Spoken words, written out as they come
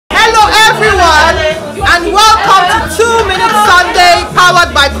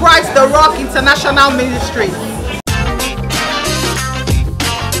international ministries.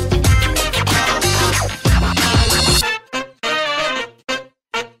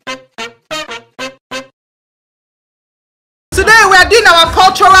 Today we are doing our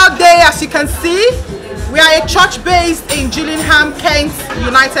cultural day. As you can see, we are a church based in Gillingham, Kent,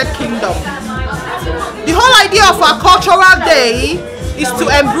 United Kingdom. The whole idea of our cultural day is to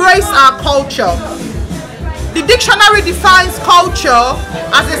embrace our culture. The dictionary defines culture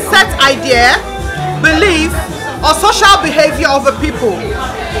as a set idea, belief, or social behavior of a people.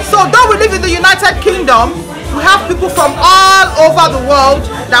 So though we live in the United Kingdom, we have people from all over the world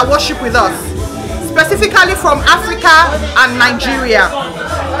that worship with us, specifically from Africa and Nigeria.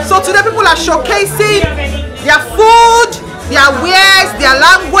 So today people are showcasing their food, their wares, their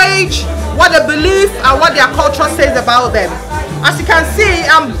language, what they believe and what their culture says about them. As you can see,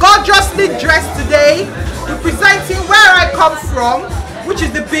 I'm gorgeously dressed today, representing where I come from, which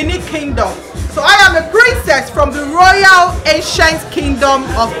is the Benin Kingdom. So I am a princess from the Royal Ancient Kingdom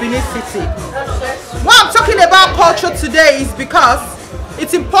of Benin City. Why I'm talking about culture today is because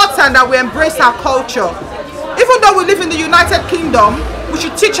it's important that we embrace our culture. Even though we live in the United Kingdom, we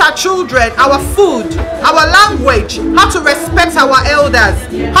should teach our children our food, our language, how to respect our elders,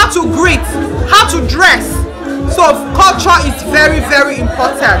 how to greet, how to dress. So culture is very, very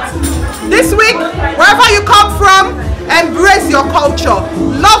important. This week, wherever you come from, embrace your culture,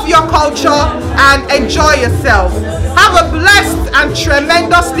 love your culture, and enjoy yourself. Have a blessed and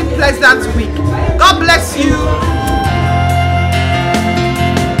tremendously pleasant week. God bless you.